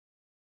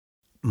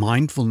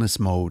mindfulness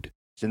mode.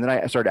 And then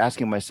I started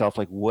asking myself,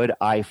 like, would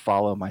I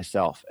follow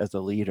myself as a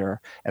leader?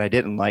 And I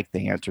didn't like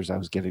the answers I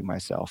was giving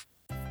myself.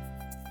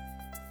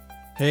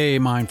 Hey,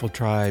 Mindful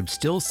Tribe,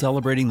 still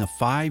celebrating the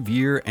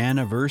 5-year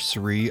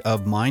anniversary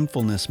of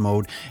Mindfulness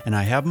Mode. And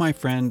I have my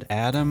friend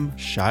Adam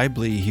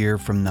Shibley here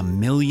from the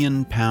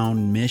Million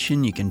Pound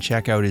Mission. You can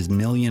check out his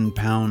Million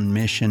Pound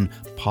Mission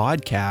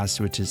podcast,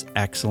 which is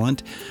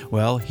excellent.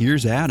 Well,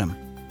 here's Adam.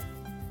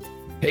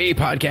 Hey,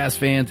 podcast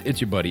fans, it's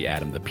your buddy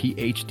Adam, the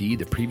PhD,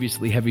 the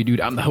previously heavy dude.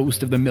 I'm the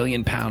host of the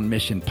Million Pound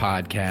Mission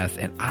podcast,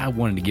 and I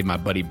wanted to give my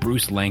buddy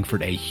Bruce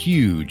Langford a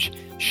huge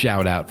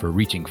shout out for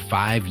reaching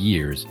 5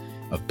 years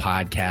of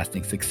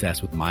podcasting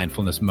success with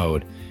Mindfulness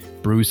Mode.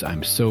 Bruce,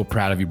 I'm so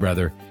proud of you,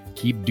 brother.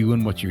 Keep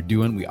doing what you're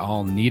doing. We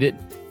all need it.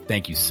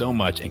 Thank you so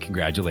much, and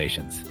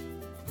congratulations.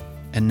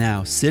 And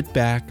now sit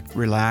back,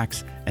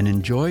 relax, and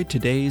enjoy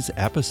today's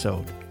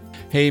episode.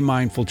 Hey,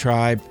 Mindful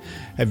Tribe,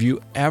 have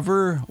you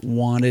ever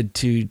wanted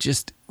to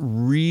just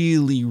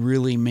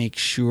really make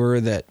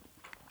sure that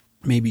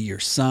maybe your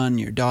son,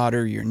 your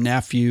daughter, your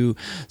nephew,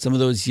 some of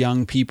those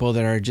young people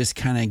that are just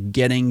kind of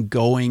getting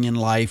going in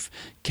life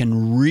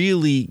can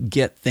really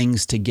get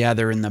things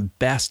together in the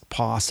best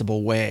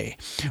possible way?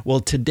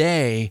 Well,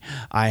 today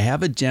I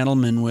have a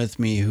gentleman with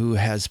me who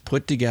has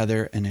put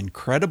together an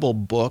incredible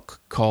book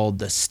called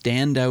The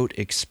Standout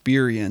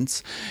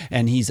Experience,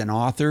 and he's an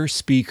author,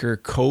 speaker,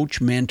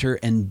 coach, mentor,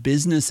 and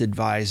business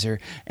advisor,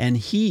 and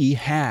he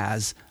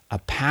has a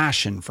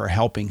passion for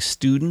helping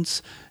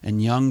students and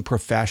young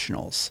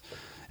professionals,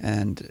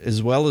 and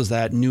as well as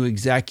that, new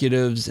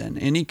executives and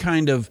any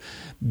kind of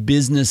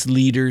business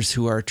leaders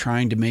who are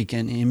trying to make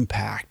an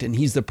impact. And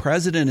he's the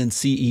president and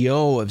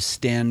CEO of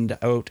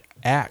Standout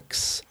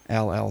X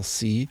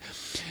LLC,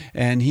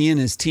 and he and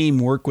his team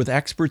work with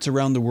experts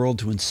around the world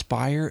to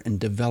inspire and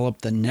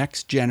develop the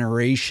next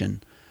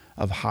generation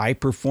of high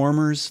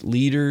performers,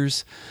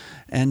 leaders,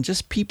 and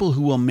just people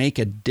who will make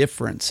a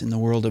difference in the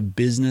world of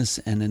business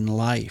and in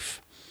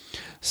life.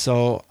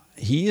 So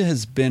he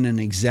has been an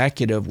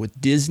executive with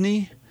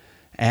Disney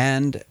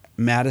and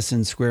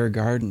Madison Square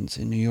Gardens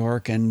in New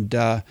York, and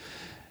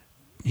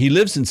he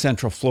lives in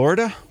Central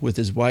Florida with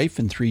his wife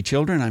and 3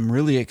 children. I'm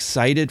really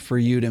excited for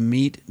you to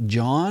meet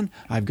John.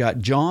 I've got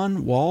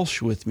John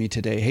Walsh with me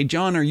today. Hey,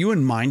 John, are you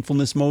in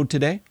mindfulness mode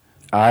today?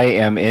 I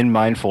am in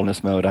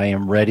mindfulness mode. I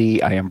am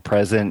ready. I am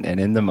present and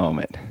in the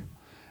moment.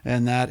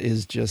 And that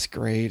is just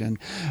great. And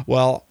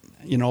well,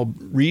 you know,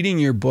 reading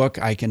your book,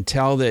 I can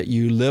tell that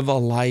you live a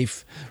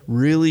life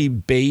really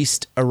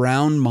based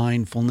around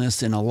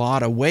mindfulness in a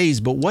lot of ways.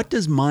 But what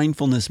does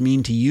mindfulness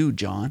mean to you,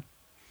 John?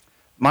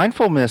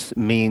 Mindfulness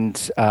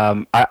means,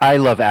 I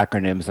love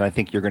acronyms, and I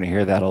think you're going to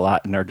hear that a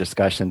lot in our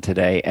discussion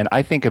today. And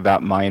I think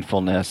about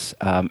mindfulness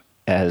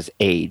as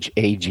AGE,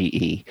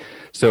 AGE.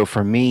 So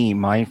for me,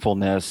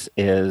 mindfulness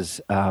is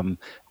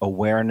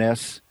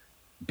awareness,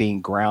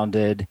 being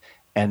grounded,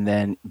 and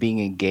then being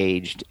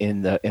engaged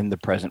in the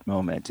present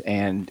moment.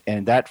 And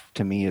that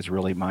to me is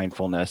really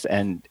mindfulness.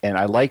 And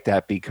I like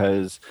that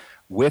because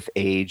with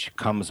age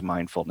comes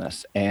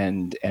mindfulness.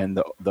 And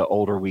the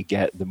older we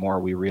get, the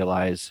more we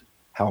realize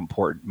how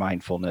important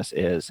mindfulness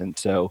is. And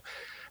so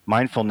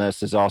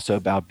mindfulness is also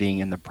about being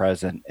in the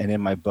present. And in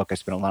my book, I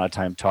spent a lot of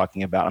time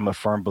talking about, I'm a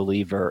firm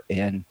believer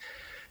in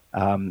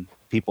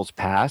people's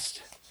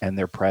past and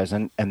their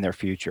present and their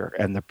future.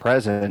 And the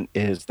present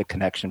is the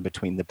connection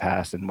between the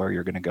past and where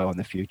you're going to go in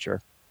the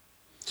future.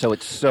 So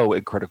it's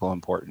so critical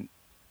important.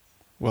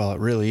 Well, it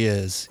really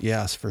is.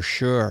 Yes, for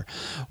sure.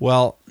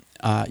 Well,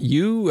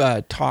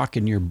 you talk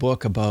in your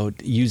book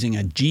about using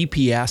a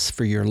GPS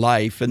for your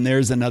life, and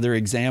there's another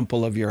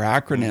example of your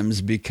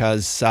acronyms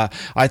because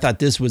I thought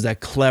this was a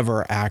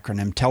clever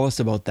acronym. Tell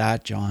us about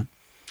that, John.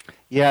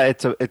 Yeah,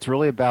 it's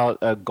really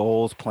about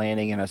goals,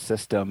 planning, and a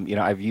system. You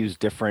know, I've used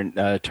different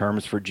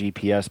terms for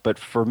GPS, but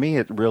for me,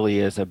 it really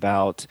is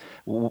about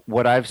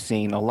what I've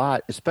seen a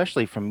lot,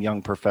 especially from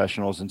young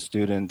professionals and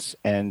students,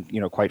 and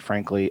quite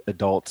frankly,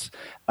 adults,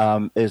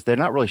 is they're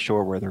not really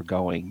sure where they're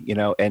going.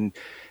 And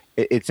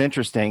it's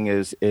interesting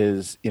is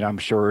I'm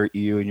sure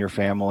you and your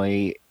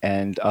family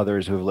and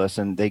others who have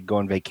listened, they go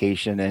on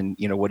vacation, and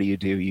what do?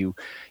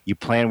 You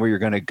plan where you're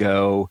going to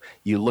go.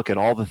 You look at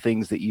all the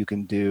things that you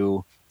can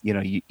do.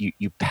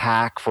 You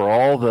pack for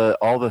all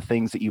the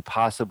things that you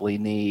possibly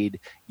need.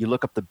 You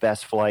look up the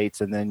best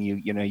flights, and then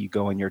you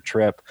go on your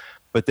trip.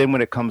 But then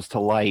when it comes to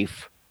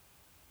life,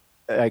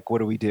 like, what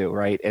do we do,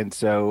 right? And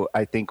so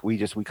I think we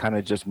kind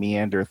of just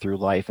meander through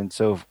life. And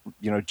so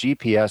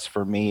GPS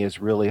for me is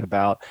really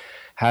about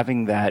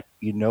having that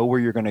where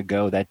you're going to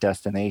go, that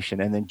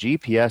destination, and then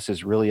GPS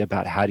is really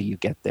about how do you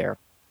get there.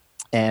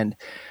 And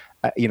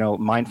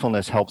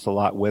mindfulness helps a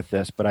lot with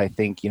this, but I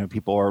think,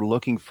 people are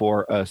looking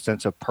for a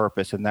sense of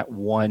purpose in that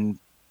one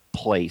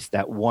place,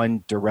 that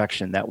one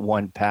direction, that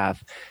one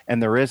path,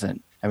 and there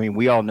isn't. I mean,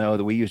 we all know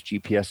that we use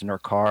GPS in our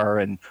car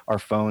and our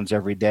phones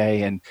every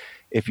day, and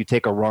if you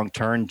take a wrong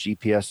turn,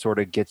 GPS sort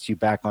of gets you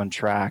back on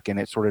track, and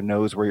it sort of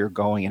knows where you're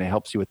going, and it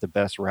helps you with the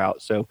best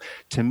route. So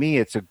to me,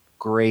 it's a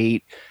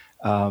great,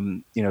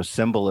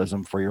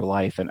 symbolism for your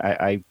life, and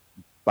I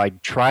I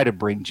try to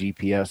bring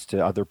GPS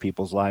to other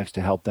people's lives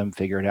to help them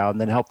figure it out, and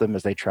then help them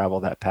as they travel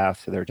that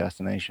path to their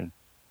destination.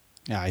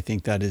 Yeah, I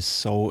think that is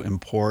so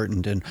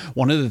important. And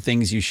one of the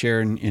things you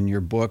share in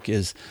your book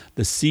is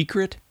the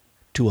secret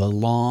to a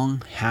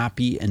long,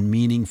 happy, and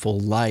meaningful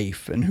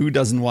life. And who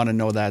doesn't want to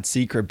know that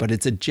secret? But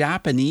it's a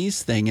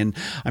Japanese thing, and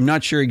I'm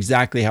not sure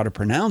exactly how to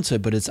pronounce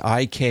it, but it's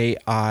Ikigai.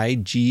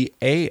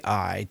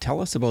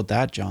 Tell us about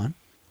that, John.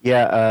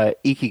 Yeah,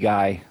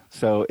 Ikigai.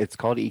 So it's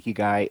called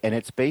Ikigai, and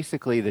it's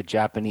basically the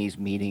Japanese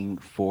meaning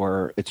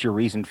for it's your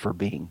reason for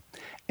being.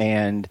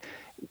 And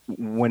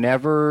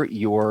whenever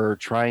you're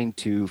trying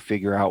to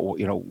figure out,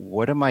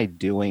 what am I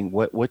doing?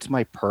 What's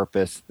my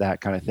purpose?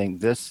 That kind of thing.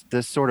 This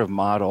sort of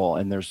model,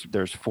 and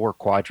there's 4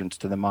 quadrants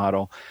to the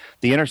model.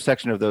 The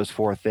intersection of those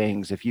 4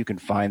 things, if you can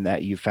find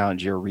that, you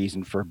found your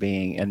reason for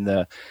being. And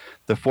the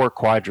 4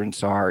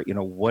 quadrants are,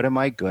 what am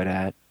I good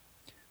at?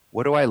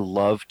 What do I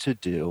love to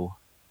do?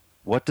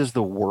 What does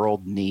the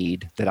world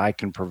need that I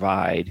can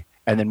provide?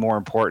 And then more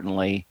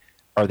importantly,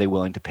 are they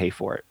willing to pay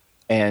for it?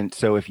 And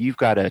so if you've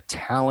got a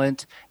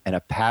talent and a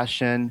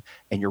passion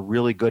and you're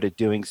really good at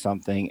doing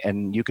something,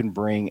 and you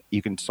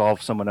can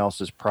solve someone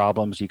else's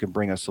problems, you can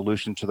bring a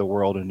solution to the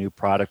world, a new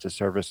product, a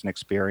service, an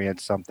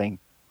experience, something,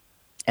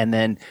 and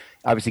then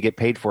obviously get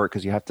paid for it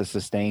because you have to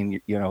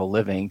sustain, a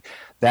living,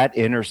 that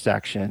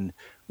intersection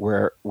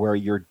where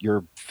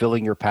you're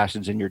filling your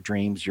passions and your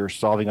dreams, you're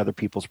solving other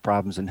people's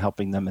problems and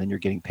helping them, and you're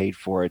getting paid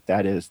for it.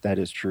 That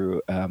is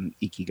true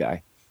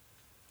Ikigai.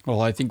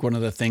 Well, I think one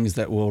of the things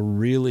that will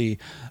really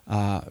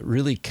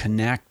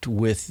connect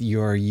with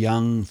your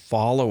young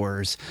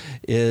followers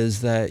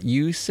is that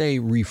you say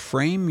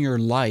reframe your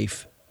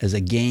life as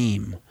a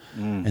game.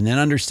 And then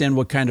understand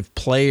what kind of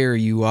player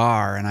you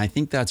are. And I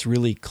think that's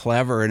really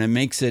clever, and it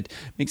makes it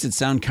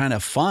sound kind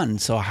of fun.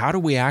 So how do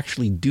we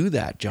actually do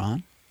that,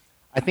 John?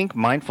 I think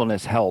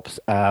mindfulness helps.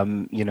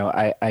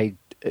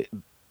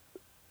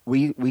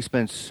 We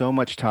spend so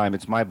much time,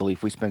 it's my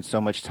belief, we spend so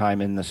much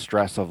time in the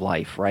stress of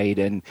life, right?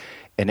 And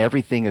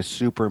everything is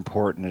super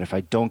important. And if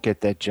I don't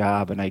get that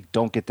job and I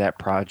don't get that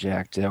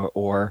project,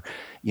 or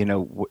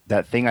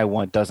that thing I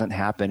want doesn't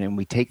happen, and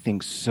we take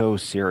things so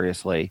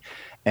seriously.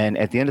 And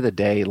at the end of the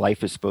day,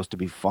 life is supposed to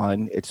be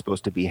fun. It's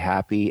supposed to be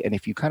happy. And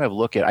if you kind of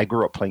look at, I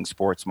grew up playing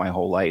sports my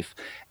whole life.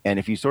 And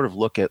if you sort of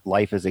look at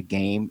life as a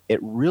game, it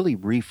really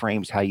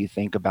reframes how you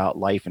think about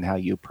life and how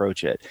you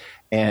approach it.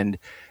 And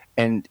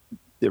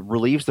it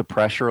relieves the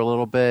pressure a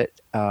little bit.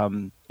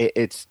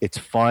 It's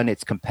fun.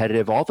 It's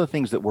competitive. All the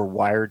things that we're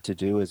wired to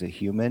do as a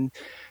human,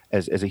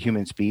 as a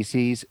human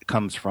species,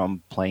 comes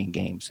from playing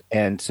games.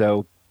 And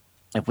so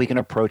if we can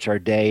approach our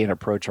day and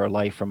approach our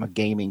life from a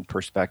gaming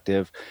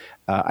perspective,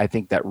 I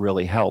think that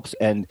really helps.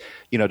 And,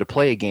 to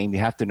play a game, you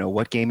have to know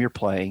what game you're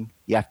playing.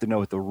 You have to know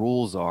what the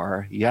rules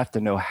are. You have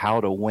to know how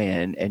to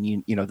win,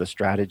 and, the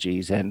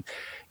strategies. And,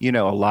 a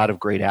lot of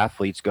great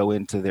athletes go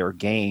into their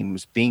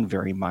games being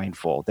very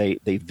mindful. They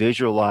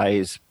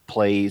visualize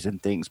plays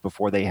and things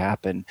before they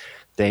happen.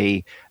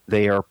 They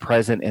are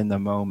present in the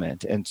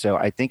moment. And so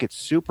I think it's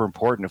super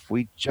important. If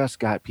we just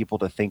got people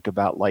to think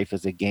about life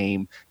as a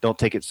game, don't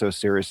take it so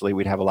seriously,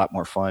 we'd have a lot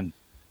more fun.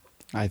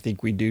 I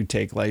think we do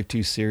take life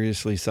too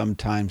seriously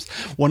sometimes.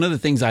 One of the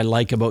things I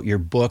like about your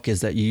book is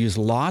that you use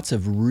lots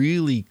of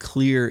really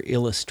clear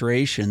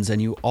illustrations,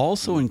 and you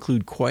also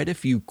include quite a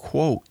few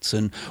quotes.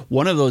 And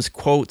one of those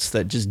quotes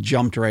that just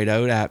jumped right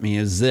out at me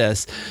is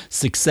this: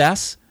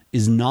 success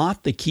is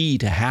not the key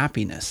to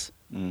happiness.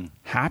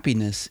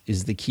 Happiness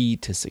is the key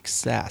to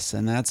success.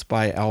 And that's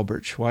by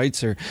Albert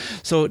Schweitzer.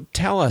 So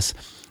tell us,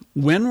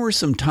 when were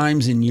some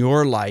times in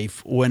your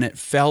life when it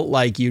felt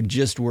like you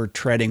just were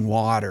treading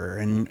water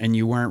and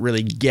you weren't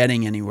really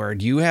getting anywhere?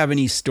 Do you have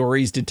any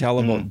stories to tell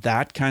about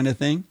that kind of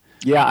thing?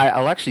 Yeah,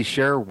 I'll actually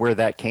share where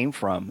that came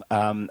from.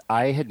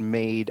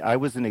 I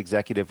was an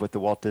executive with the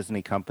Walt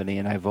Disney Company,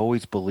 and I've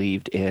always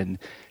believed in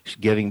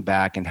giving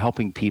back and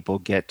helping people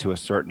get to a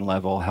certain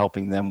level,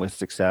 helping them with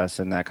success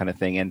and that kind of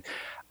thing. And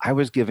I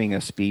was giving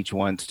a speech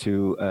once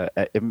to,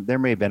 there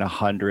may have been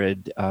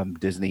 100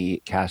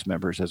 Disney cast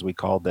members, as we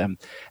called them.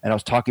 And I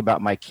was talking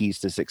about my keys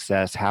to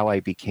success, how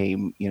I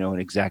became, an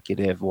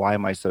executive, why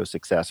am I so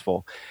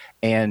successful?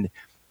 And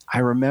I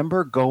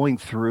remember going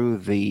through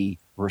the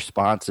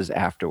responses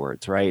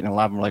afterwards, right? And a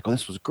lot of them were like, "Oh,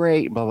 this was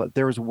great." But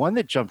there was one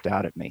that jumped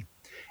out at me.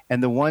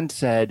 And the one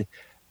said,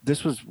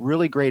 "This was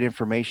really great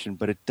information,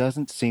 but it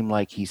doesn't seem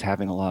like he's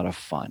having a lot of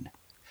fun."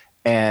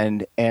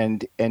 And then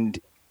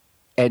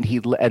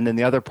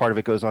the other part of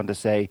it goes on to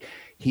say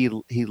he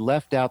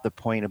left out the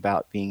point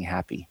about being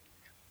happy.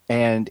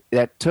 And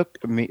that took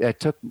me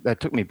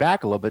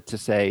back a little bit to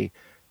say,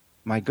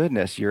 my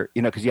goodness,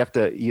 because you have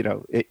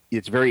to,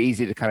 it's very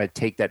easy to kind of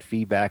take that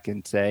feedback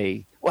and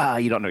say, well,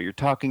 you don't know what you're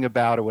talking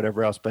about or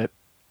whatever else. But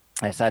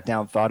I sat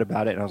down, thought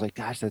about it, and I was like,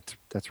 gosh,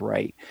 that's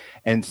right.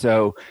 And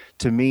so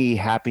to me,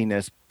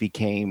 happiness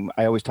became,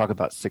 I always talk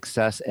about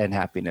success and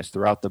happiness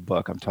throughout the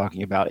book. I'm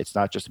talking about, it's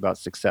not just about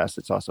success,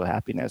 it's also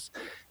happiness,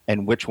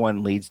 and which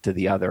one leads to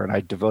the other. And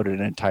I devoted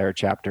an entire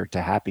chapter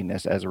to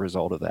happiness as a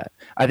result of that.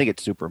 I think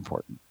it's super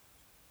important.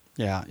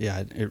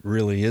 Yeah, it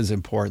really is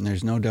important.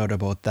 There's no doubt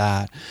about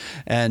that.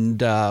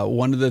 And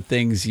one of the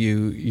things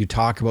you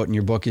talk about in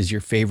your book is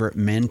your favorite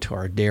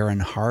mentor,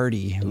 Darren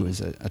Hardy, who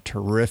is a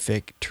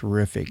terrific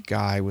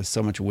guy with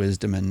so much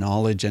wisdom and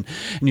knowledge. And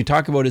you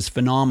talk about his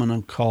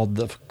phenomenon called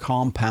the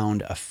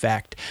compound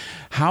effect.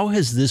 How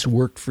has this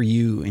worked for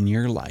you in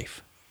your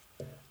life?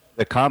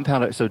 The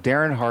compound. So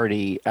Darren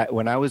Hardy,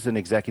 when I was an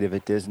executive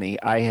at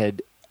Disney, I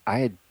had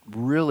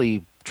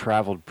really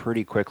traveled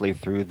pretty quickly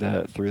through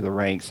the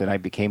ranks, and I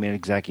became an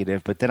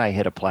executive, but then I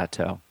hit a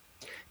plateau.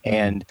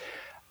 And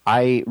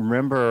I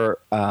remember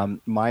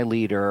my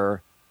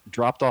leader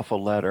dropped off a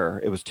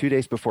letter. It was 2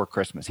 days before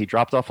Christmas. He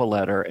dropped off a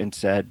letter and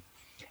said,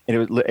 and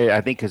it was,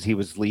 I think because he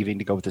was leaving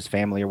to go with his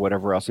family or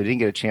whatever else, so he didn't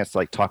get a chance to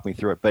like talk me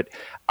through it. But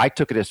I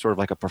took it as sort of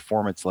like a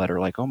performance letter,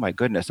 like, oh my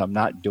goodness, I'm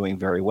not doing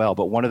very well.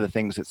 But one of the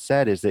things it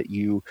said is that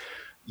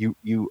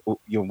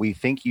we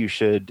think you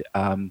should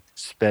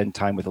spend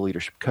time with a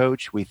leadership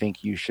coach. We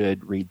think you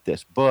should read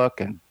this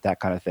book and that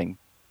kind of thing.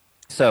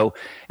 So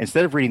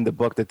instead of reading the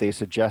book that they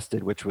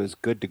suggested, which was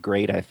Good to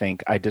Great, I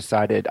think, I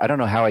decided, I don't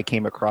know how I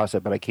came across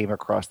it, but I came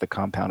across the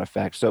compound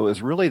effect. So it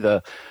was really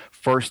the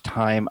first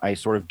time I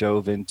sort of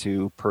dove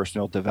into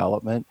personal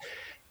development.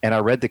 And I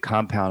read the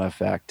compound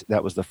effect.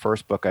 That was the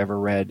first book I ever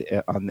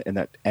read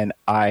and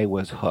I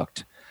was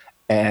hooked.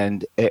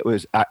 And it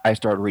was, I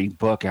started reading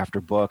book after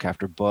book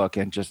after book,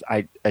 and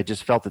I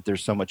just felt that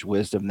there's so much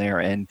wisdom there.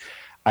 And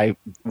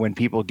when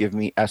people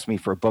ask me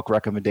for a book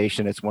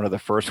recommendation, it's one of the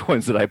first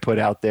ones that I put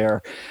out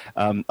there.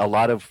 A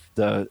lot of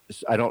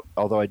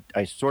although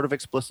I sort of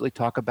explicitly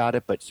talk about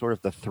it, but sort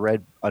of the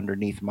thread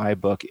underneath my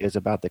book is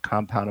about the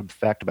compound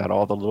effect, about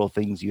all the little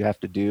things you have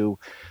to do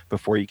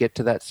before you get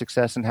to that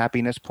success and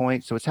happiness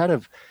point. So it's had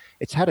a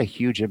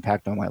huge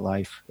impact on my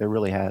life. It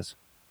really has.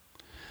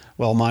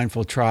 Well,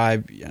 Mindful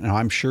Tribe,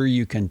 I'm sure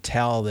you can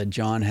tell that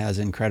John has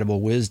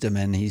incredible wisdom,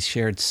 and he's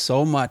shared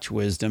so much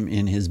wisdom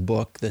in his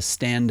book, The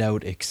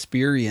Standout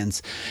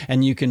Experience.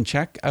 And you can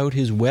check out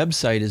his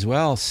website as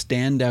well,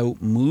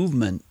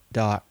 standoutmovement.com.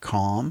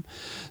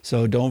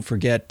 So don't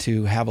forget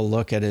to have a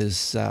look at his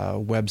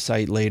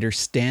website later,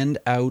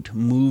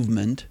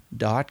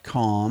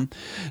 standoutmovement.com.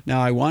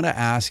 Now, I want to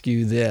ask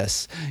you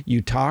this.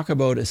 You talk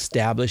about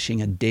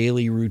establishing a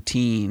daily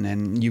routine,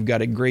 and you've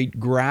got a great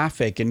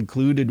graphic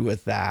included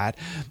with that.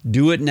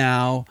 Do it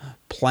now,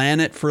 plan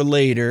it for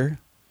later,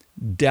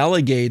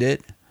 delegate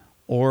it,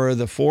 or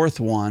the fourth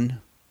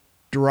one,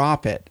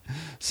 drop it.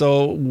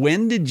 So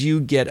when did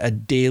you get a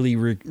daily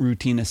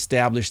routine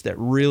established that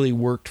really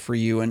worked for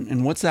you?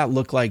 And what's that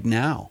look like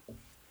now?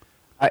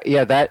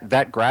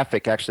 That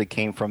graphic actually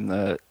came from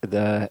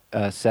the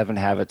 7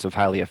 Habits of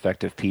Highly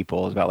Effective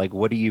People. It's about like,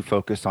 what do you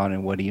focus on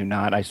and what do you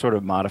not? I sort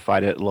of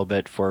modified it a little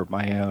bit for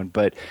my own,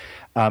 but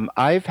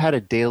I've had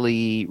a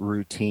daily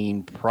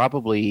routine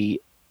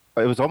probably.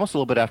 It was almost a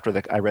little bit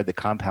after I read The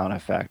Compound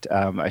Effect.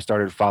 I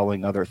started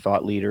following other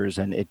thought leaders,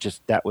 and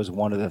that was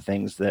one of the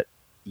things that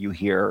you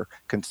hear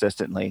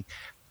consistently.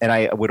 And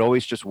I would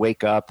always just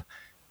wake up,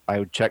 I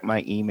would check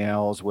my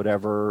emails,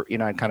 whatever,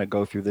 I'd kind of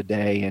go through the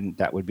day, and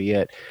that would be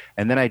it.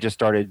 And then I just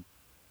started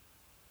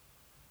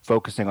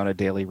focusing on a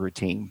daily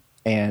routine.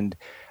 And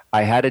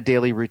I had a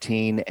daily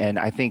routine, and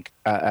I think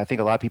a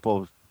lot of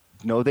people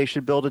know they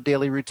should build a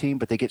daily routine,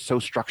 but they get so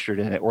structured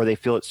in it, or they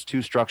feel it's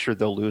too structured,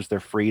 they'll lose their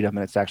freedom,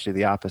 and it's actually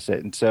the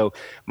opposite. And so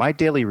my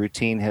daily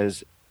routine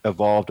has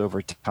evolved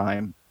over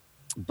time,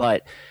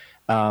 but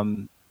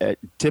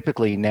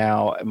typically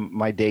now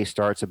my day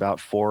starts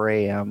about 4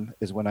 a.m.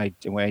 is when I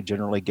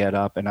generally get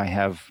up, and I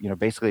have,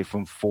 basically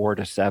from 4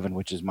 to 7,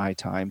 which is my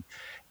time.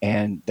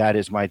 And that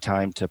is my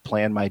time to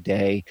plan my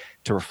day,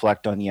 to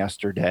reflect on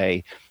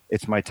yesterday.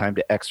 It's my time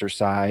to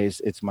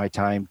exercise. It's my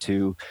time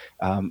to,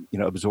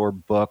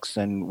 absorb books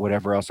and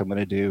whatever else I'm going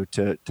to do,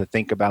 to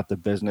think about the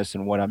business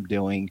and what I'm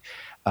doing,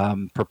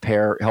 help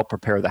prepare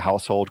the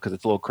household, because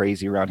it's a little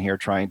crazy around here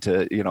trying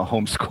to,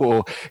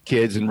 homeschool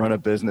kids and run a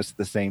business at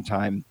the same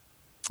time.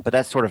 But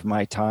that's sort of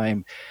my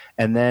time.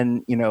 And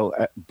then,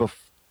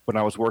 when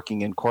I was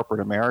working in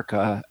corporate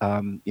America,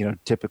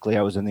 typically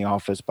I was in the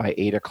office by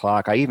 8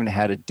 o'clock. I even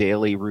had a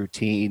daily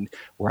routine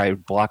where I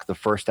would block the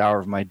first hour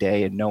of my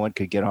day, and no one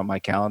could get on my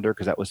calendar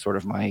because that was sort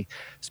of my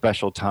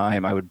special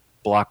time. I would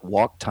block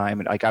walk time,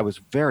 and I was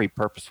very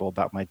purposeful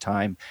about my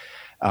time.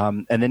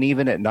 And then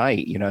even at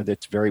night,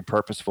 that's very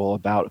purposeful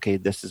about, okay,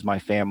 this is my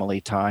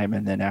family time.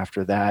 And then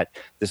after that,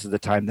 this is the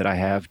time that I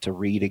have to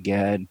read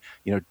again,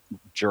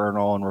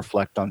 journal and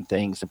reflect on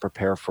things and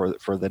prepare for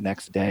the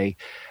next day,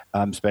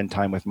 spend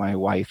time with my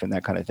wife and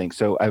that kind of thing.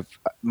 So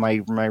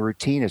my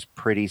routine is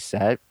pretty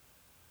set,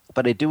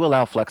 but I do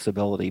allow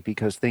flexibility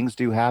because things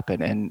do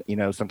happen. And,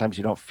 sometimes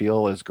you don't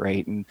feel as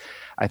great. And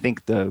I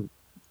think there's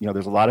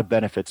a lot of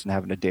benefits in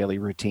having a daily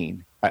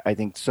routine. I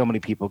think so many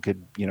people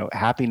could,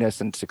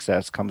 happiness and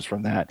success comes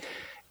from that.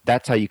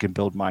 That's how you can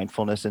build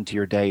mindfulness into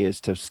your day,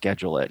 is to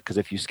schedule it. Because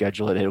if you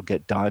schedule it, it'll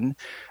get done.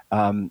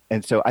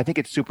 And so I think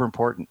it's super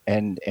important.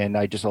 And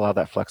I just allow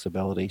that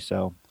flexibility.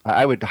 So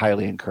I would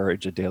highly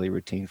encourage a daily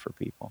routine for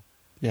people.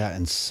 Yeah,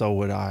 and so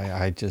would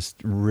I. I just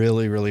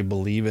really, really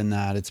believe in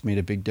that. It's made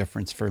a big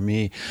difference for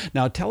me.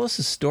 Now, tell us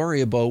a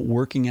story about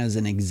working as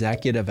an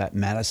executive at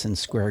Madison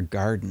Square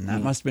Garden.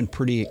 That must have been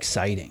pretty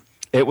exciting.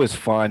 It was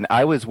fun.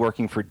 I was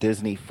working for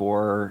Disney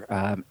for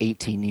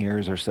 18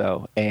 years or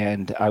so,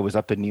 and I was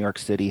up in New York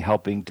City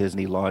helping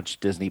Disney launch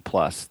Disney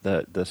Plus,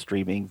 the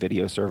streaming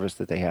video service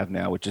that they have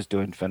now, which is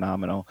doing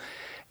phenomenal.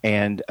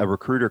 And a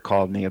recruiter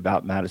called me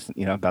about Madison,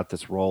 about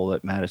this role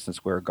at Madison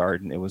Square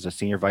Garden. It was a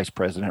senior vice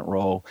president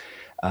role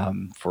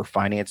for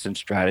finance and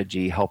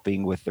strategy,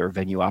 helping with their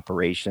venue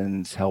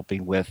operations,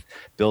 helping with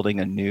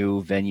building a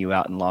new venue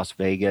out in Las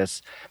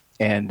Vegas.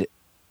 And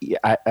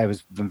I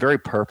was been very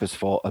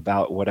purposeful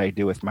about what I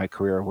do with my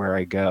career, where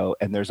I go.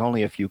 And there's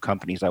only a few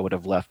companies I would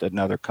have left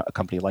another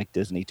company like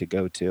Disney to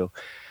go to.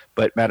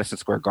 But Madison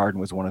Square Garden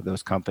was one of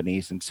those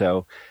companies. And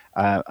so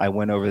I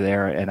went over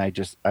there, and I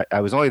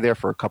was only there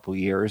for a couple of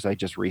years. I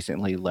just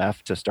recently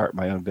left to start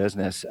my own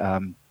business.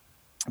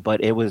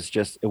 But it was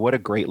just, what a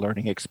great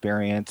learning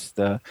experience.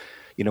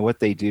 What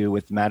they do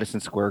with Madison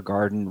Square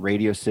Garden,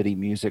 Radio City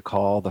Music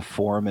Hall, the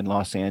Forum in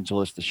Los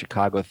Angeles, the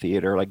Chicago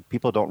Theater, like,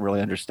 people don't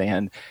really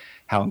understand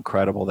how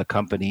incredible the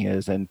company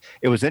is. And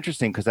it was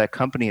interesting because that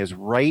company is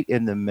right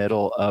in the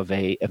middle of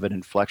an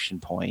inflection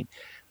point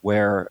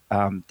where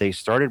they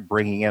started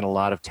bringing in a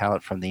lot of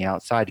talent from the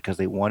outside because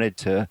they wanted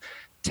to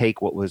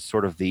take what was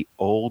sort of the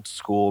old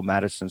school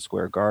Madison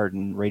Square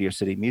Garden, Radio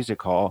City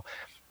Music Hall,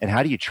 and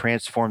how do you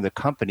transform the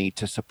company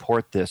to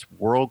support this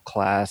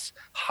world-class,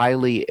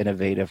 highly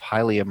innovative,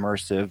 highly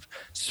immersive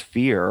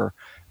sphere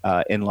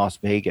in Las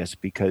Vegas,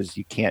 because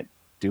you can't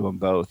do them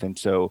both. And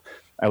so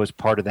I was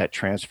part of that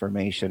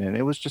transformation, and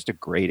it was just a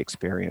great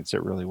experience.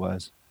 It really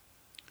was.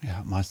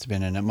 Yeah, it must have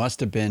been. And it must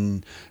have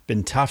been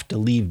tough to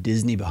leave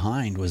Disney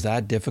behind. Was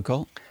that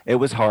difficult? It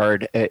was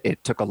hard.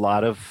 It took a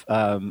lot of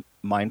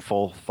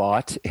mindful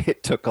thought.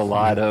 It took a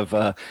lot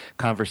of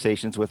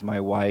conversations with my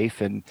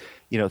wife, and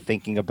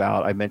thinking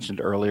about, I mentioned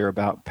earlier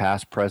about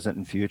past, present,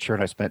 and future,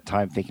 and I spent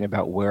time thinking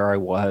about where I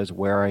was,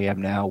 where I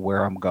am now,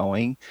 where I'm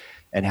going,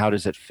 and how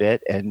does it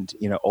fit. And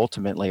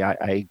ultimately,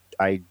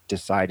 I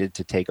decided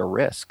to take a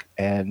risk,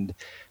 and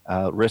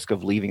risk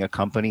of leaving a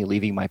company,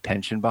 leaving my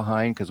pension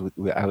behind, because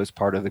I was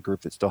part of the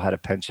group that still had a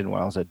pension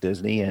when I was at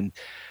Disney, and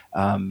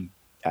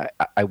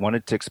I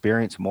wanted to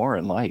experience more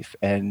in life,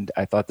 and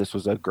I thought this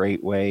was a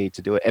great way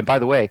to do it. And by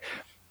the way,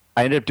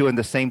 I ended up doing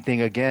the same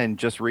thing again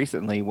just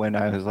recently when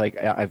I was like,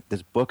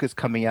 this book is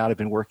coming out. I've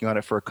been working on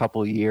it for a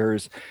couple of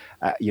years.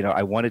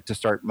 I wanted to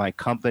start my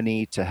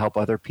company to help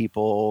other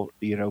people,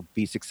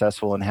 be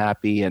successful and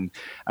happy. And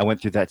I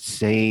went through that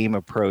same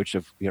approach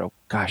of,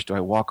 gosh, do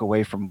I walk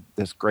away from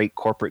this great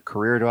corporate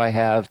career do I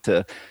have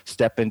to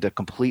step into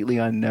completely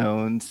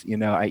unknowns?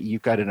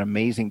 You've got an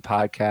amazing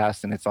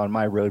podcast, and it's on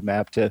my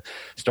roadmap to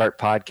start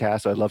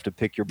podcasts. So I'd love to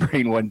pick your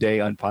brain one day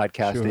on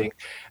podcasting.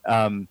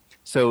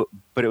 Sure.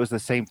 But it was the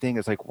same thing.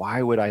 It's like,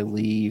 why would I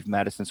leave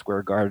Madison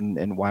Square Garden,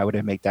 and why would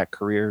I make that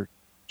career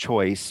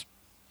choice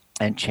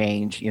and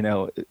change,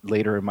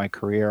 later in my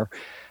career?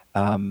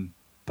 So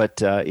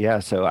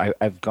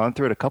I've gone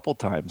through it a couple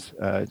times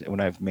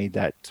when I've made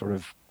that sort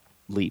of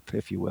leap,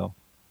 if you will.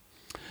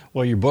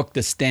 Well, your book,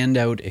 The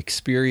Standout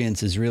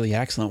Experience, is really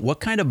excellent. What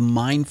kind of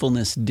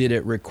mindfulness did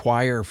it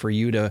require for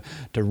you to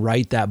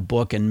write that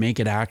book and make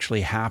it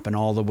actually happen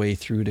all the way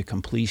through to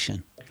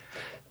completion?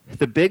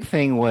 The big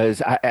thing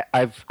was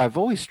I've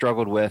always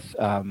struggled with.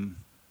 My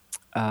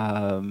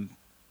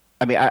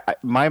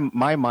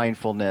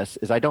mindfulness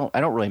is I don't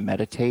really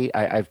meditate.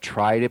 I've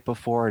tried it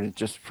before, and it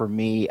just, for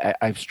me,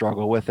 I've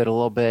struggled with it a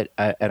little bit.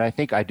 And I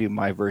think I do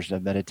my version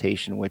of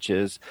meditation, which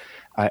is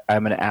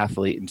I'm an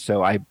athlete, and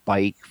so I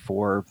bike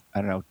for,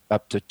 I don't know,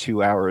 up to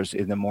 2 hours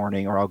in the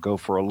morning, or I'll go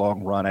for a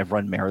long run. I've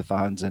run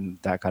marathons and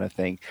that kind of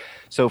thing.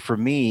 So for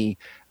me,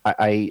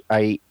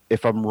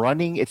 if I'm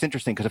running, it's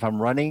interesting because if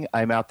I'm running,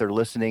 I'm out there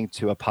listening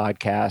to a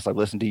podcast. I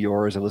listen to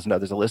yours, I listen to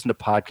others, I listen to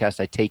podcasts,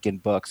 I take in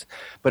books.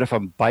 But if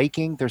I'm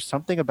biking, there's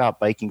something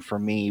about biking for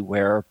me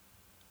where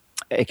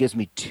it gives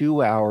me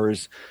 2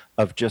 hours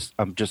of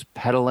I'm just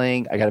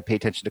pedaling. I got to pay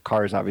attention to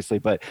cars, obviously,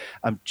 but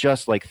I'm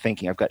just like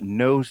thinking. I've got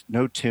no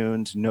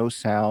tunes, no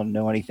sound,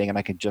 no anything, and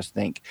I can just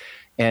think.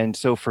 And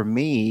so for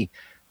me,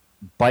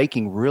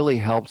 biking really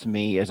helped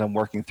me as I'm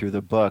working through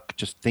the book,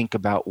 just think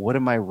about, what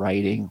am I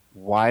writing?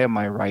 Why am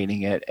I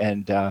writing it?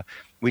 And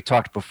we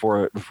talked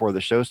before the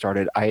show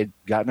started. I had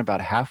gotten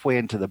about halfway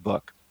into the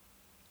book,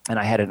 and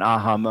I had an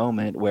aha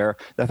moment where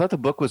I thought the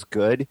book was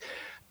good,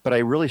 but I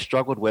really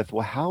struggled with,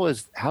 well, how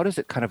does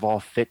it kind of all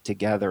fit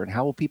together, and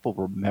how will people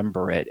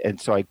remember it? And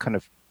so I kind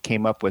of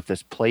came up with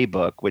this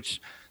playbook, which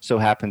so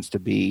happens to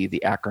be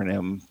the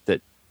acronym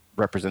that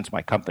represents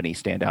my company,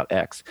 Standout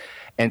X.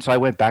 And so I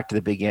went back to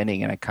the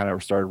beginning, and I kind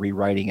of started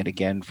rewriting it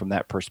again from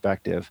that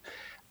perspective.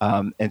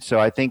 And so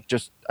I think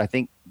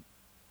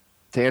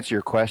to answer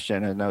your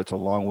question, I know it's a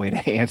long way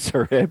to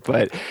answer it,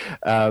 but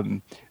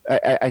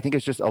I think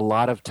it's just a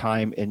lot of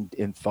time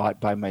in thought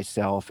by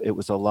myself. It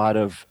was a lot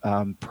of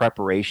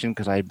preparation,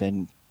 because I had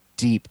been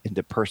deep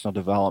into personal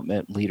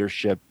development,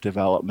 leadership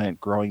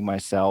development, growing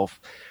myself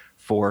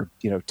for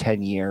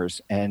 10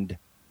 years, and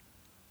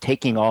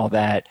taking all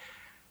that,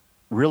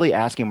 really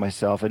asking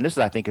myself, and this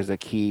I think is a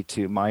key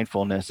to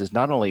mindfulness, is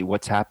not only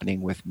what's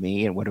happening with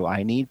me and what do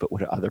I need, but what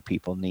do other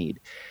people need,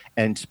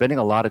 and spending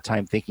a lot of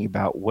time thinking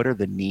about what are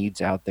the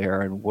needs out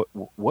there and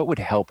what would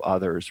help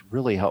others,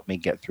 really helped me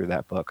get through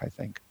that book, I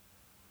think.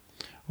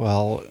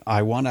 Well,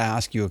 I want to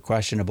ask you a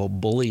question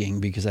about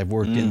bullying because I've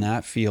worked in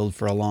that field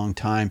for a long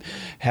time.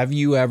 Have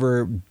you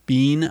ever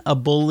been a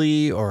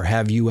bully, or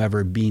have you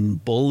ever been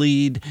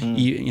bullied,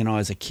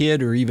 as a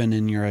kid or even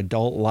in your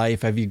adult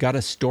life? Have you got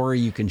a story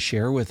you can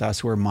share with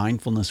us where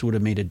mindfulness would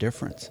have made a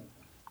difference?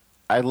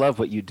 I love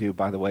what you do,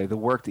 by the way. The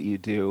work that you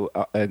do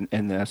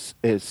in this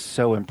is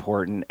so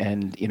important.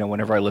 And,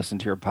 whenever I listen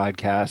to your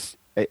podcast,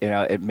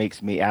 it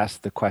makes me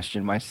ask the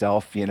question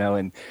myself,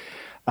 and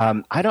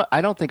I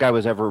don't think I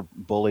was ever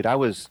bullied. I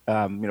was,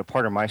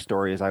 part of my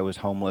story is I was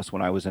homeless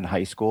when I was in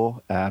high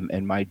school,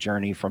 and my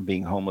journey from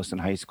being homeless in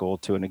high school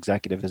to an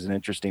executive is an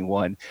interesting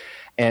one.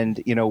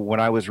 And, when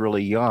I was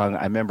really young,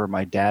 I remember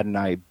my dad and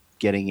I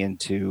getting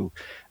into,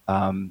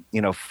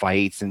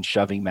 fights and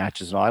shoving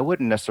matches and all. I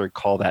wouldn't necessarily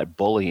call that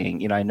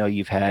bullying. I know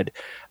you've had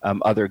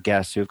other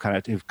guests who've kind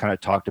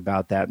of talked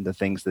about that and the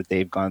things that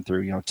they've gone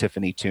through.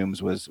 Tiffany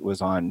Toombs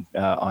was on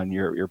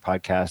your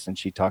podcast, and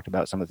she talked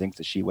about some of the things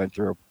that she went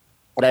through.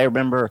 But I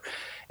remember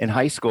in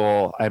high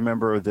school,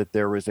 that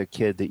there was a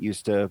kid that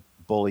used to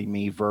bully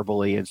me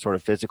verbally and sort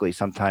of physically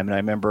sometime. And I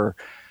remember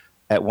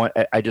one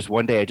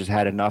day I just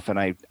had enough. And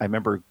I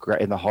remember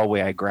in the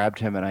hallway, I grabbed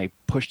him and I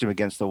pushed him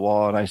against the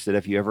wall. And I said,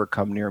 if you ever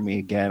come near me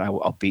again,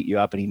 I'll beat you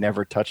up. And he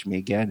never touched me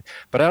again.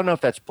 But I don't know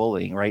if that's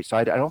bullying, right? So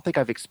I don't think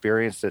I've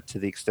experienced it to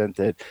the extent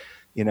that,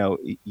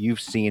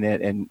 you've seen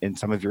it and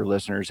some of your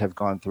listeners have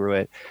gone through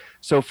it.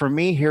 So for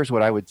me, here's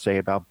what I would say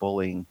about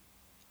bullying.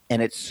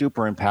 And it's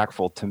super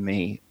impactful to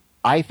me.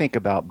 I think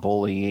about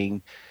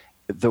bullying.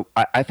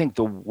 I think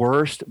the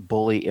worst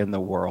bully in the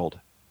world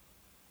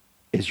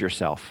is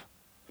yourself.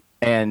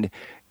 And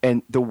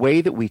the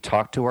way that we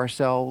talk to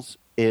ourselves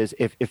is,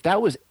 if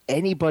that was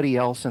anybody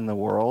else in the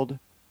world,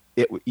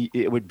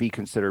 it would be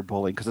considered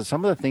bullying, because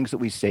some of the things that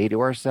we say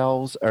to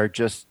ourselves are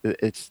just,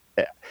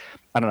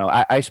 I don't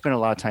know. I spend a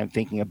lot of time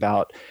thinking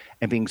about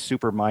and being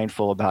super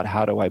mindful about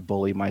how do I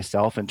bully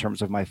myself in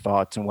terms of my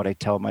thoughts and what I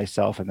tell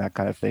myself and that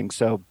kind of thing.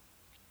 So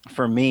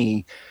for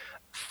me,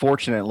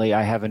 fortunately,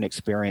 I haven't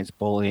experienced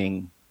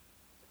bullying,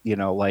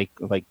 like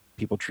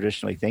people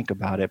traditionally think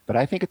about it. But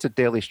I think it's a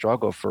daily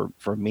struggle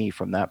for me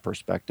from that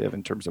perspective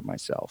in terms of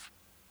myself.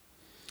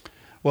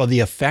 Well,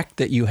 the effect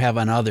that you have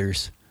on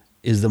others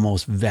is the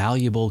most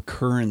valuable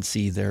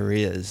currency there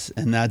is.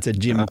 And that's a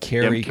Jim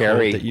Carrey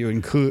quote that you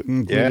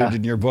included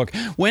in your book.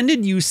 When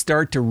did you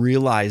start to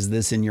realize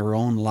this in your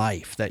own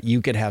life, that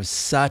you could have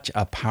such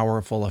a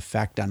powerful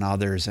effect on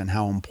others, and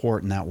how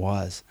important that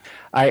was?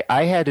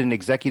 I had an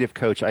executive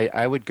coach.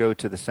 I would go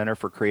to the Center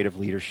for Creative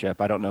Leadership.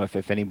 I don't know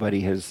if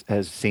anybody has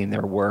seen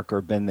their work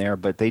or been there,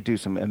 but they do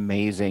some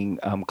amazing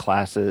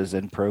classes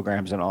and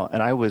programs and all.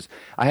 And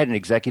I had an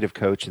executive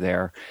coach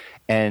there,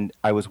 and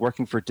I was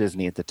working for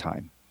Disney at the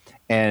time.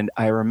 And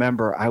I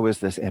remember I was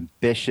this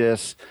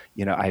ambitious,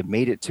 I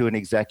made it to an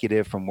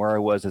executive from where I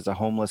was as a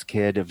homeless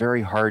kid, a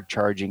very hard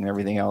charging and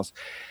everything else.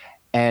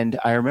 And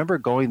I remember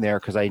going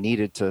there because I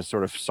needed to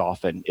sort of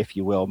soften, if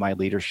you will, my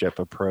leadership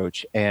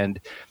approach.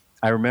 And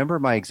I remember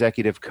my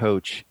executive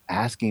coach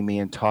asking me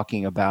and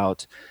talking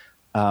about,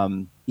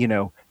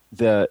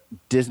 the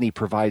Disney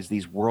provides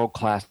these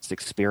world-class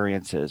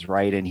experiences,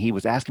 right? And he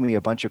was asking me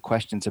a bunch of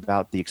questions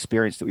about the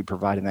experience that we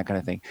provide and that kind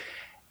of thing.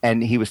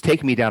 And he was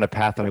taking me down a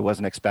path that I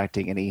wasn't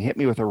expecting. And he hit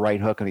me with a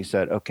right hook and he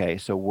said, okay,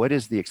 so what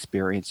is the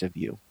experience of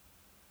you?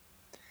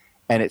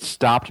 And it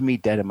stopped me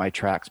dead in my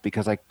tracks,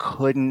 because I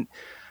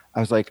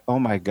was like, oh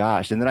my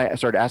gosh. And then I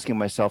started asking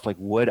myself, like,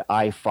 would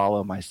I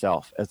follow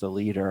myself as a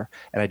leader?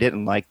 And I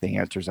didn't like the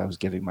answers I was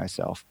giving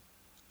myself.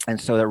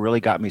 And so that really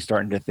got me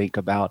starting to think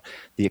about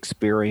the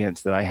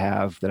experience that I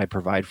have, that I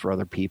provide for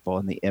other people,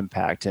 and the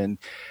impact. And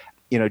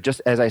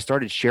just as I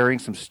started sharing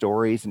some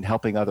stories and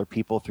helping other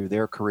people through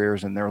their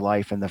careers and their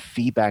life, and the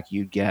feedback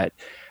you get,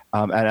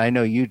 and I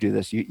know you do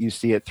this, you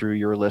see it through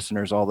your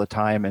listeners all the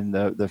time, and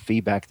the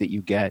feedback that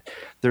you get,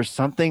 there's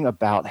something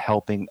about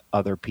helping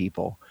other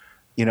people.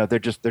 There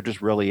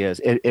just really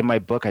is. In my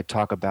book, I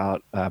talk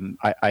about,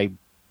 I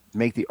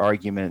make the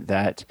argument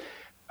that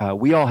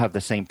we all have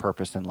the same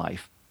purpose in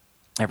life.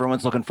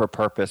 Everyone's looking for a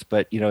purpose,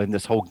 but in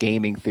this whole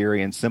gaming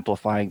theory and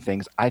simplifying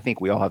things, I think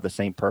we all have the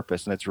same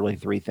purpose, and it's really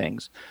three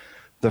things.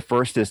 The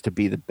first is to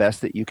be the best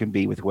that you can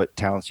be with what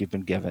talents you've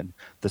been given.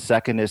 The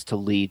second is to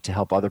lead, to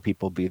help other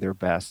people be their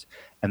best.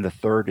 And the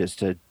third is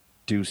to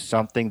do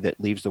something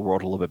that leaves the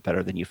world a little bit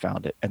better than you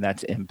found it, and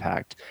that's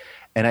impact.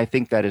 And I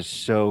think that is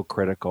so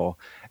critical.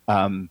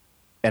 And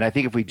I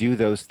think if we do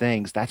those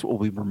things, that's what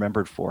we'll be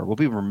remembered for. We'll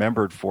be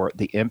remembered for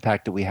the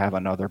impact that we have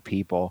on other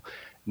people.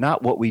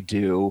 Not what we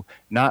do,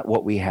 not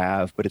what we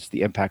have, but it's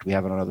the impact we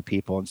have on other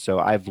people. And so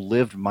I've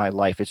lived my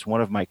life. It's one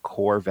of my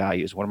core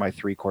values. One of my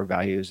three core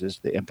values is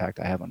the impact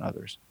I have on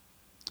others.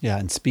 Yeah,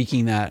 and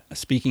speaking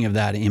of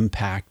that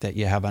impact that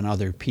you have on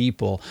other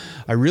people,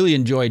 I really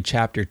enjoyed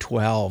chapter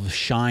 12,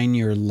 Shine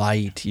Your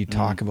Light. You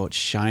talk about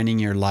shining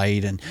your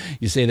light, and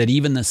you say that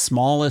even the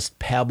smallest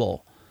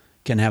pebble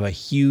can have a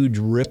huge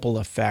ripple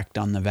effect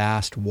on the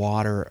vast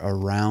water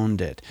around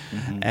it.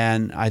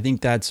 And I think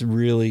that's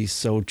really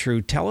so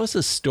true. Tell us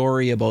a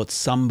story about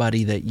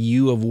somebody that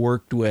you have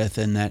worked with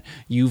and that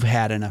you've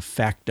had an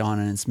effect on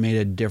and it's made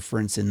a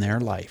difference in their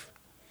life.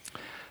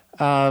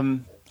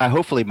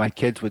 Hopefully my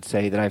kids would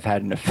say that I've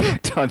had an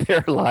effect on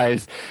their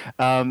lives.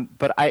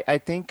 But I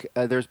think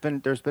there's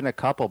been a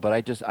couple, but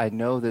I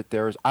know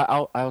that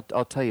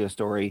I'll tell you a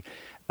story.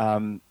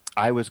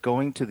 I was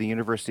going to the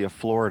University of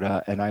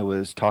Florida and I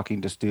was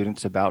talking to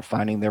students about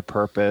finding their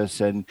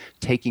purpose and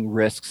taking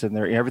risks and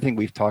everything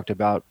we've talked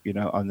about,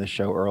 on the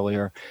show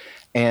earlier.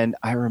 And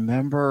I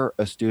remember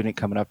a student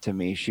coming up to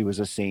me. She was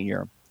a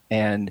senior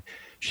and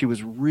she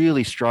was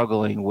really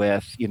struggling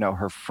with,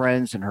 her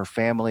friends and her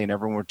family, and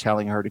everyone were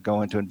telling her to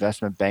go into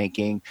investment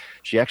banking.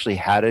 She actually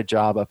had a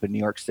job up in New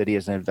York City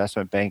as an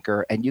investment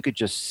banker, and you could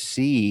just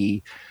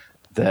see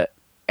the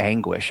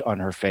anguish on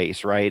her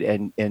face, right?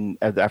 And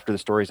after the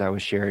stories I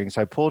was sharing,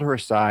 so I pulled her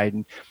aside,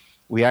 and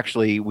we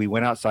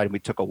went outside and we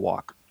took a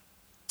walk,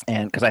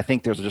 and because I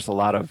think there's just a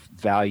lot of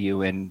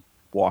value in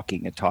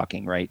walking and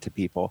talking, right, to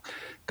people.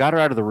 Got her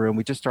out of the room.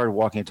 We just started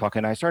walking and talking.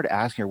 And I started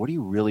asking her, "What do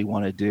you really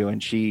want to do?"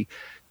 And she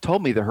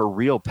told me that her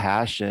real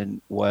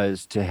passion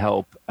was to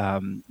help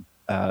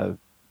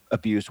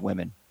abused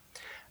women.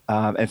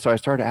 And so I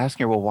started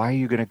asking her, well, why are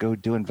you going to go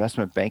do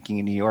investment banking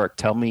in New York?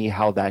 Tell me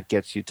how that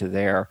gets you to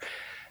there.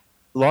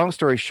 Long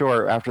story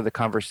short, after the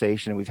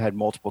conversation, we've had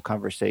multiple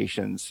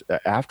conversations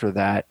after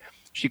that,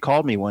 she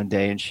called me one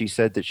day and she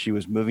said that she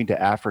was moving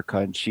to Africa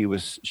and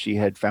she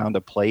had found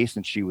a place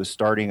and she was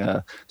starting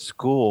a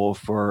school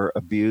for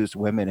abused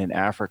women in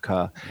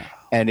Africa. Wow.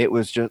 And it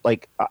was just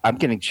like, I'm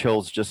getting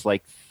chills just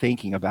like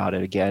thinking about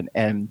it again.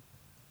 And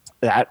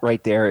that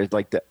right there is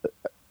like the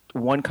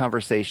one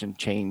conversation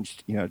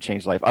changed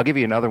life. I'll give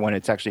you another one.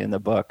 It's actually in the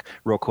book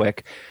real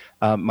quick.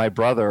 My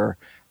brother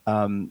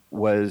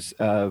was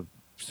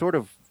sort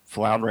of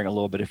floundering a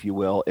little bit, if you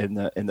will, in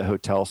the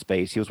hotel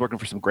space. He was working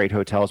for some great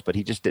hotels, but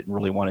he just didn't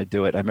really want to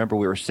do it. I remember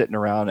we were sitting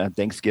around on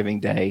Thanksgiving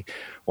Day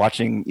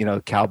watching,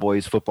 the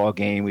Cowboys football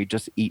game. We'd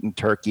just eaten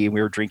turkey and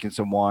we were drinking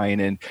some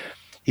wine, and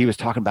he was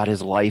talking about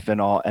his life and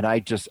all. And I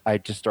just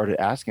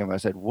started asking him, I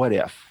said, what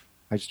if?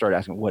 I just started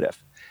asking, what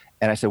if?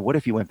 And I said, what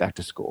if you went back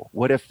to school?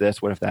 What if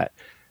this? What if that?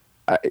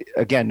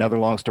 Again, another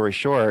long story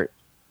short,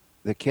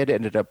 the kid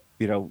ended up,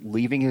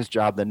 leaving his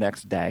job the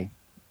next day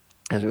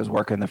as he was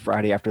working the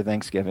Friday after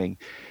Thanksgiving.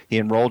 He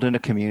enrolled in a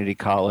community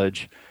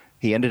college.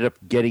 He ended up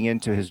getting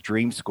into his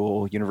dream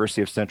school,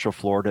 University of Central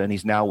Florida, and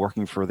he's now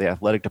working for the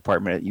athletic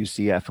department at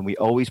UCF. And we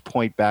always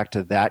point back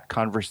to that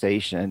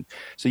conversation.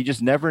 So you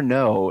just never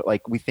know.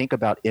 Like, we think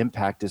about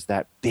impact as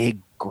that big,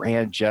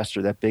 grand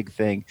gesture, that big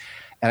thing.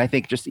 And I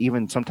think just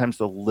even sometimes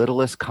the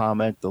littlest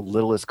comment, the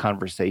littlest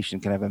conversation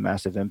can have a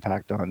massive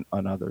impact on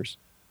others.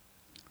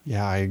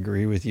 Yeah, I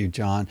agree with you,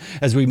 John.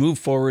 As we move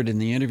forward in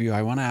the interview,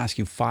 I want to ask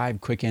you 5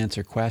 quick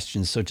answer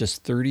questions. So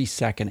just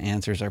 30-second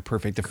answers are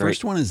perfect. The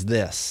first one is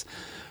this.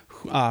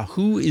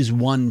 Who is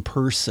one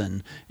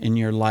person in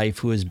your life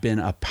who has been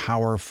a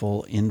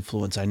powerful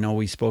influence? I know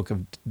we spoke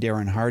of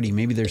Darren Hardy.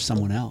 Maybe there's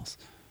someone else.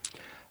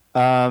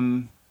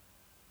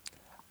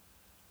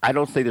 I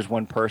don't say there's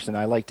one person.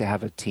 I like to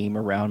have a team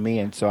around me.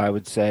 And so I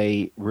would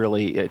say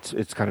really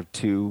it's kind of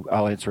two.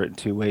 I'll answer it in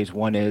 2 ways.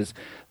 One is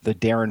the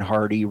Darren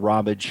Hardy,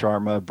 Robin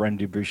Sharma,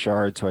 Brendan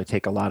Bouchard. So I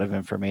take a lot of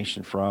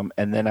information from.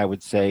 And then I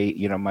would say,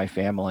 my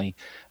family,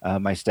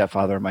 my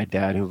stepfather and my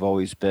dad, who've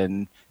always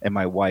been, and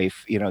my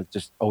wife,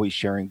 just always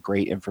sharing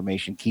great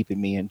information, keeping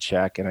me in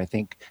check. And I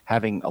think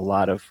having a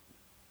lot of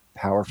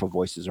powerful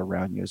voices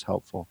around you is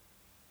helpful.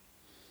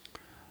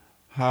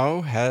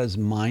 How has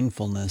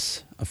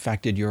mindfulness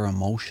affected your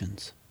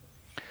emotions?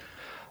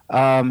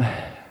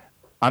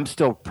 I'm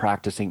still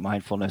practicing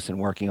mindfulness and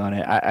working on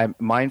it.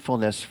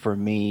 Mindfulness for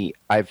me,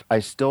 I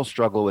still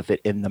struggle with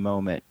it in the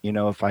moment.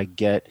 If I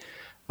get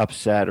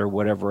upset or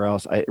whatever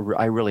else, I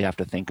really have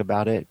to think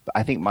about it. But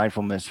I think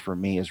mindfulness for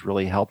me has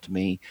really helped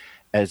me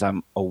as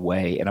I'm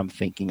away and I'm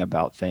thinking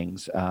about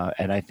things.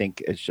 And I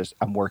think it's just,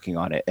 I'm working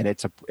on it. And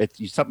it's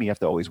something you have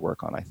to always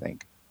work on, I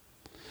think.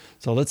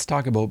 So let's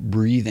talk about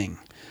breathing.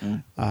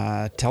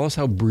 Tell us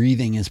how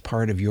breathing is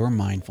part of your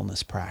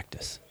mindfulness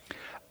practice.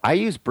 I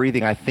use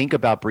breathing. I think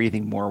about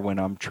breathing more when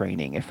I'm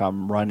training, if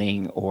I'm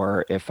running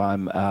or if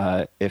I'm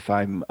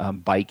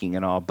biking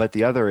and all. But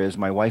the other is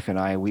my wife and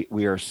I, we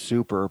are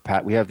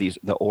we have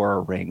the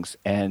Oura rings,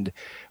 and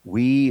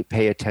we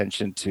pay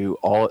attention to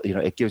all,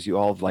 it gives you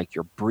all of like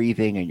your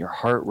breathing and your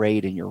heart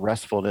rate and your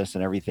restfulness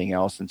and everything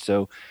else. And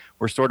so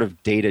we're sort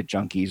of data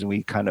junkies, and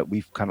we've kind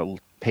of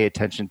pay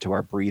attention to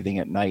our breathing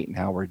at night and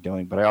how we're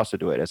doing. But I also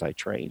do it as I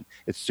train.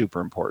 It's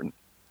super important.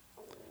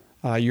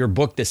 Your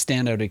book, The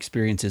Standout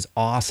Experience, is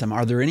awesome.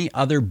 Are there any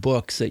other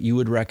books that you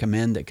would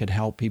recommend that could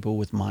help people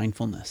with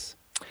mindfulness?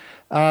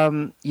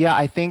 Yeah,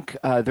 I think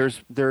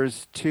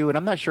there's two, and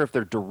I'm not sure if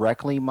they're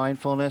directly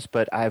mindfulness,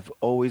 but I've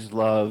always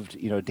loved,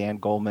 Dan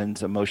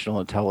Goleman's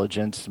Emotional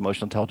Intelligence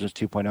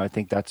 2.0. I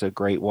think that's a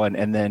great one.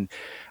 And then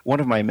one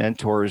of my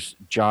mentors,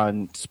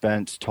 John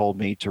Spence, told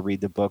me to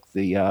read the book.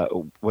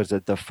 Was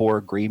it The Four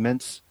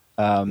Agreements?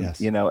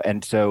 Yes.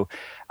 And so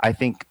I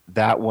think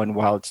that one,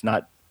 while it's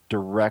not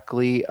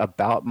directly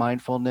about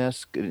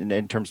mindfulness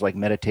in terms of like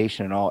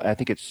meditation and all, I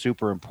think it's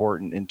super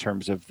important in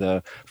terms of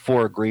the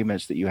four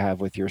agreements that you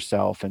have with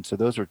yourself. And so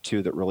those are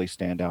two that really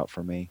stand out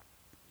for me.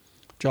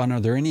 John, are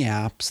there any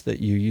apps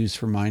that you use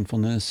for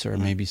mindfulness, or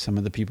maybe some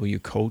of the people you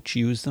coach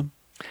use them?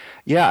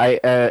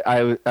 Yeah,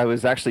 I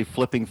was actually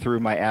flipping through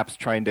my apps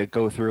trying to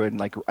go through,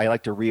 and I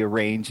like to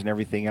rearrange and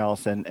everything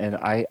else, and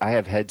I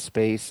have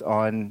Headspace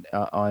on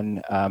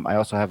I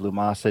also have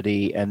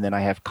Lumosity, and then I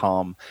have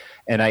Calm,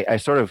 and I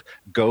sort of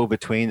go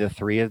between the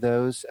three of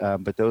those,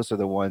 but those are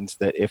the ones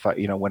that if I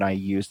when I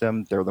use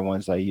them, they're the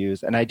ones I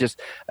use. And I just,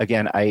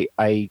 again,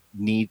 I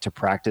need to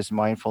practice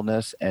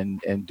mindfulness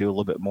and do a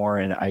little bit more,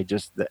 and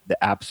the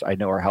apps I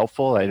know are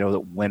helpful. I know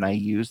that when I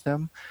use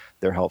them,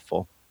 they're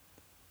helpful.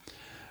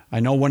 I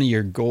know one of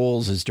your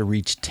goals is to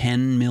reach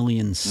 10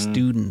 million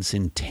students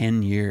in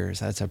 10 years.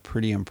 That's a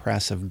pretty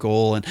impressive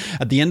goal. And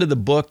at the end of the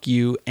book,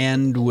 you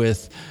end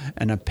with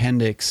an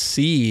Appendix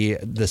C,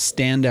 the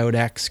Standout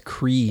X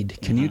Creed.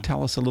 Can you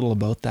tell us a little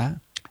about that?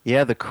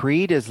 Yeah, the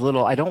creed is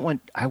little. I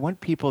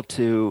want people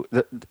to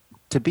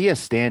be a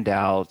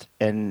standout,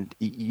 and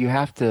you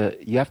have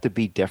to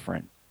be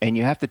different, and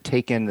you have to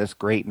take in this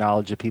great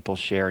knowledge that people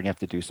share, and you have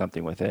to do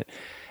something with it.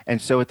 And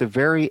so at the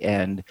very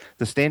end,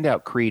 the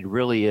standout creed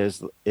really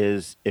is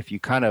if you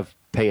kind of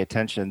pay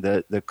attention,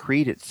 the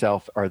creed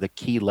itself are the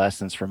key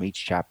lessons from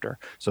each chapter.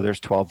 So there's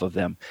 12 of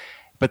them.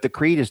 But the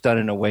creed is done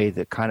in a way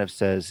that kind of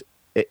says,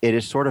 it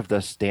is sort of the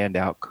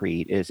standout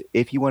creed is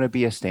if you want to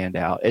be a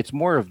standout, it's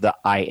more of the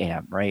I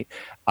am, right?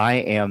 I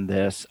am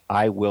this,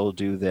 I will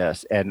do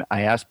this. And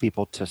I ask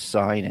people to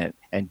sign it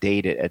and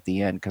date it at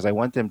the end, because I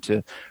want them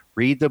to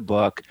read the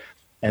book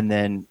and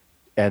then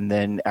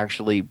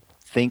actually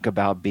think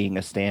about being a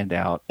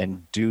standout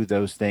and do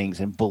those things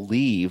and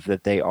believe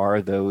that they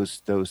are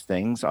those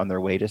things on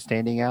their way to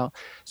standing out.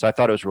 So I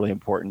thought it was really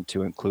important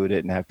to include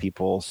it and have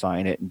people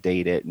sign it and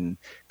date it, and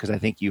because I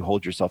think you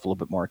hold yourself a little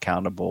bit more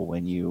accountable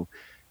when you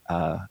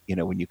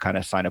when you kind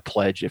of sign a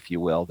pledge, if you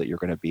will, that you're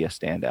going to be a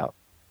standout.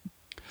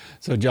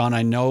 So John,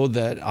 I know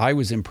that I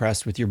was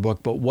impressed with your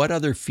book, but what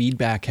other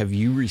feedback have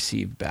you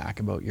received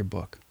back about your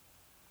book?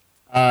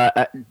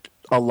 A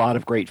lot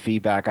of great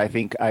feedback. I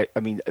think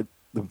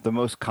the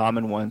most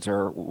common ones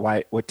are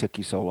what took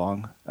you so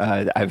long?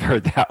 I've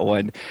heard that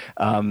one.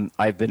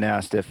 I've been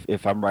asked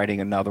if I'm writing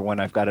another one.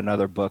 I've got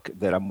another book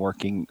that I'm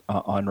working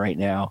on right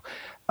now.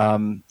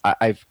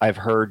 I've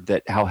heard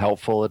that how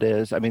helpful it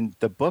is. I mean,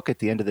 the book at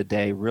the end of the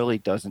day really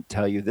doesn't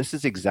tell you this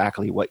is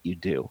exactly what you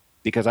do,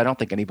 because I don't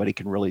think anybody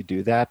can really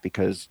do that,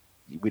 because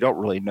we don't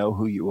really know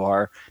who you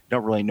are. You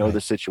don't really know the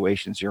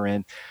situations you're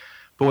in.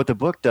 But what the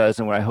book does,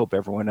 and what I hope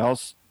everyone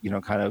else,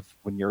 kind of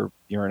when you're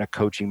in a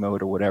coaching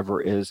mode or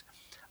whatever, is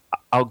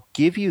I'll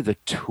give you the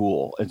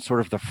tool and sort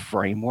of the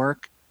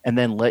framework, and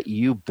then let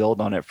you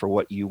build on it for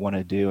what you want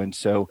to do. And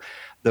so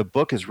the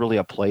book is really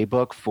a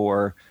playbook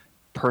for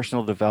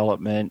personal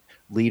development,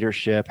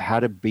 leadership, how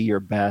to be your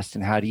best,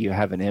 and how do you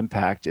have an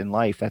impact in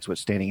life. That's what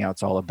Standing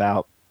Out's all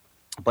about.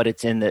 But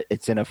it's in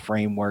a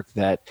framework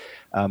that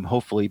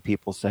hopefully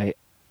people say,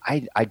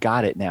 I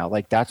got it now.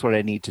 Like, that's what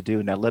I need to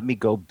do. Now let me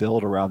go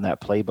build around that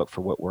playbook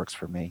for what works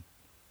for me.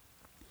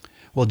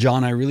 Well,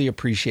 John, I really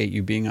appreciate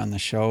you being on the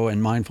show.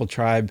 And Mindful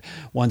Tribe,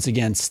 once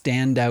again,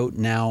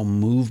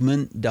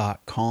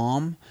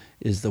 standoutnowmovement.com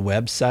is the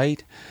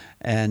website.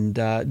 And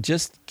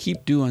just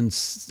keep doing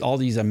all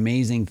these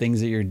amazing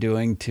things that you're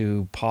doing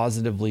to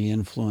positively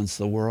influence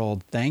the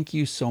world. Thank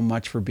you so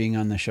much for being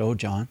on the show,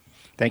 John.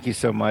 Thank you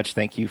so much.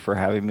 Thank you for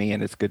having me,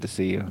 and it's good to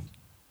see you.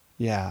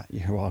 Yeah,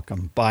 you're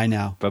welcome. Bye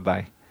now.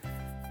 Bye-bye.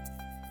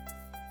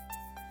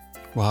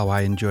 Wow,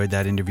 I enjoyed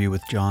that interview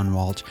with John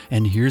Walsh.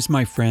 And here's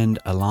my friend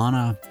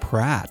Alana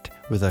Pratt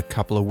with a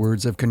couple of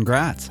words of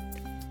congrats.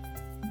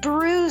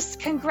 Bruce,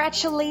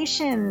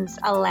 congratulations.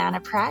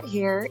 Alana Pratt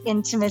here,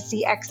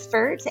 intimacy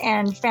expert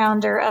and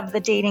founder of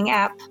the dating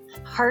app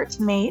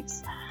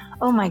Heartmates.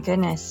 Oh my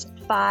goodness,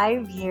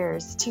 5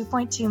 years,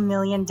 2.2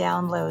 million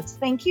downloads.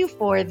 Thank you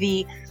for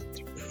the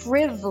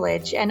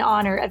privilege and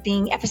honor of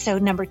being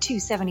episode number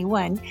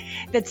 271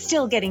 that's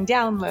still getting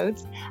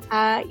downloads.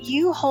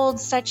 You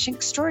hold such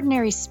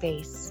extraordinary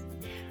space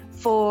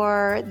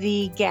for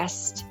the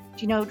guest,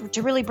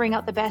 to really bring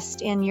out the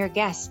best in your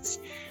guests.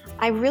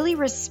 I really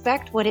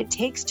respect what it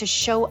takes to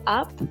show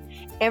up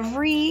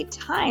every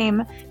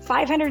time.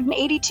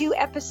 582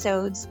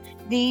 episodes,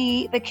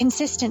 the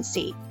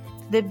consistency,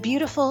 the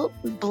beautiful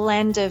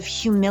blend of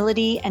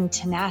humility and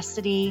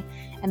tenacity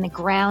and the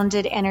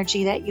grounded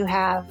energy that you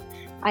have.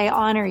 I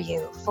honor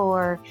you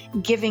for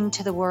giving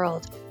to the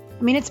world.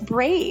 I mean, it's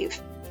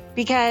brave,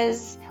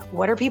 because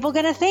what are people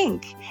going to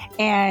think?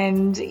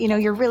 And,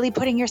 you're really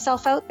putting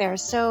yourself out there.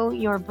 So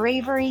your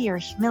bravery, your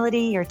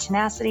humility, your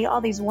tenacity,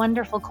 all these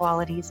wonderful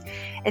qualities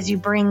as you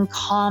bring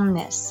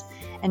calmness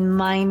and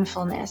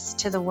mindfulness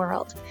to the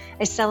world.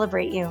 I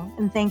celebrate you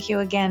and thank you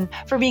again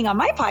for being on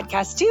my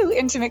podcast too,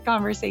 Intimate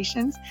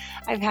Conversations.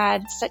 I've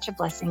had such a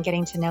blessing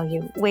getting to know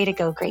you. Way to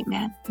go, great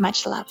man.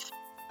 Much love.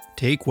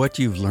 Take what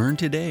you've learned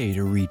today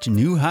to reach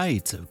new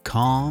heights of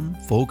calm,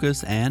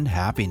 focus, and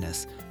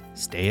happiness.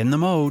 Stay in the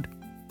mode.